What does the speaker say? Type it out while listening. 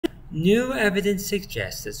New evidence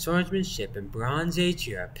suggests that swordsmanship in Bronze Age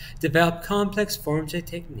Europe developed complex forms of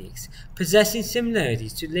techniques, possessing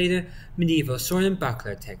similarities to later medieval sword and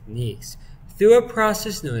buckler techniques. Through a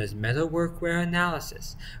process known as metalwork-wear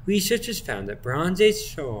analysis, researchers found that Bronze Age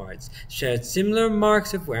swords showed similar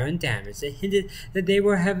marks of wear and damage that hinted that they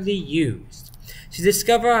were heavily used. To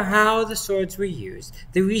discover how the swords were used,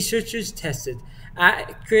 the researchers tested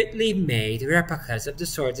accurately made replicas of the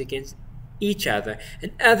swords against each other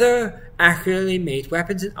and other accurately made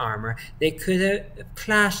weapons and armor they could have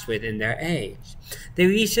clashed with in their age. The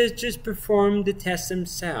researchers performed the tests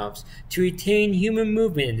themselves to retain human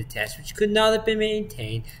movement in the test, which could not have been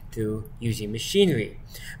maintained through using machinery.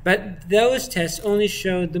 But those tests only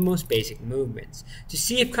showed the most basic movements. To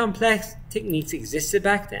see if complex techniques existed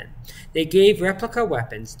back then, they gave replica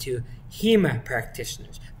weapons to HEMA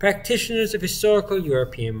practitioners of historical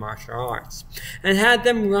European martial arts, and had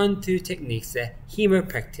them run through techniques that HEMA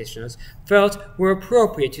practitioners felt were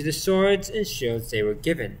appropriate to the swords and shields they were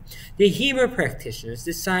given. The HEMA practitioners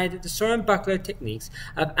decided the sword and buckler techniques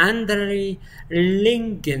of Andrei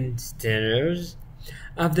Lingenster's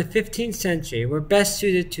of the 15th century were best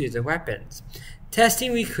suited to the weapons.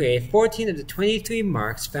 Testing recreated 14 of the 23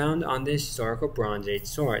 marks found on the historical Bronze Age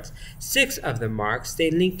swords. 6 of the marks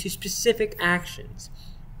they linked to specific actions.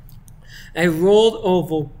 A rolled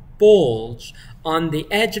oval bulge on the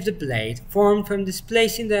edge of the blade formed from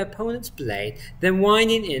displacing the opponent's blade, then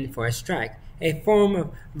winding in for a strike, a form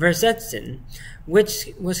of versetzen, which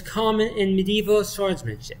was common in medieval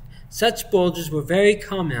swordsmanship. Such bulges were very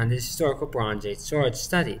common on the historical Bronze Age swords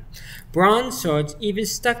studied. Bronze swords even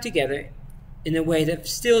stuck together in a way that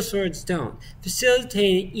steel swords don't,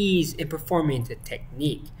 facilitating ease in performing the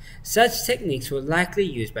technique. Such techniques were likely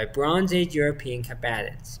used by Bronze Age European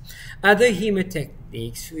combatants. Other HEMA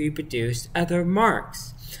techniques reproduced other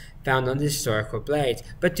marks found on the historical blades,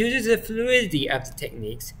 but due to the fluidity of the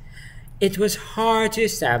techniques, it was hard to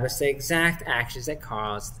establish the exact actions that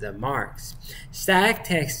caused the marks. Static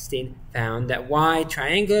testing found that wide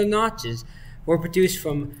triangular notches were produced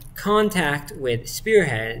from contact with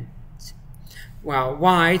spearheads, while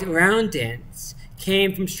wide, round dents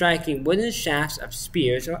came from striking wooden shafts of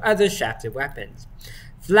spears or other shafted weapons.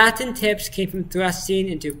 Flattened tips came from thrusting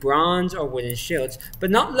into bronze or wooden shields, but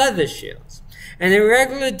not leather shields. An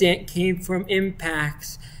irregular dent came from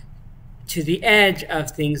impacts to the edge of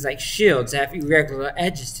things like shields that have irregular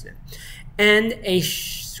edges to them. And a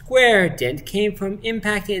square dent came from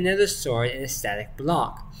impacting another sword in a static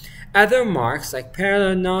block. Other marks like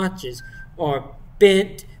parallel notches or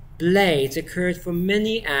bent blades occurred from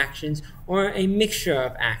many actions or a mixture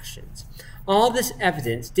of actions. All this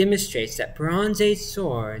evidence demonstrates that Bronze Age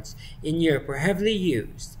swords in Europe were heavily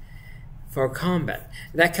used for combat,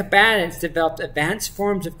 that combatants developed advanced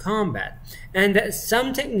forms of combat, and that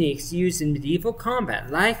some techniques used in medieval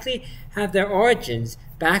combat likely have their origins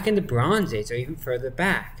back in the Bronze Age or even further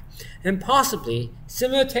back. And possibly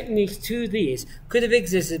similar techniques to these could have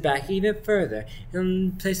existed back even further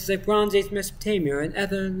in places like Bronze Age Mesopotamia and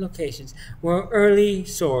other locations where early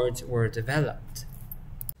swords were developed.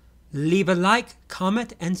 Leave a like,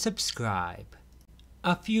 comment, and subscribe.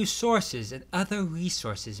 A few sources and other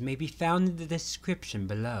resources may be found in the description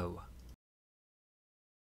below.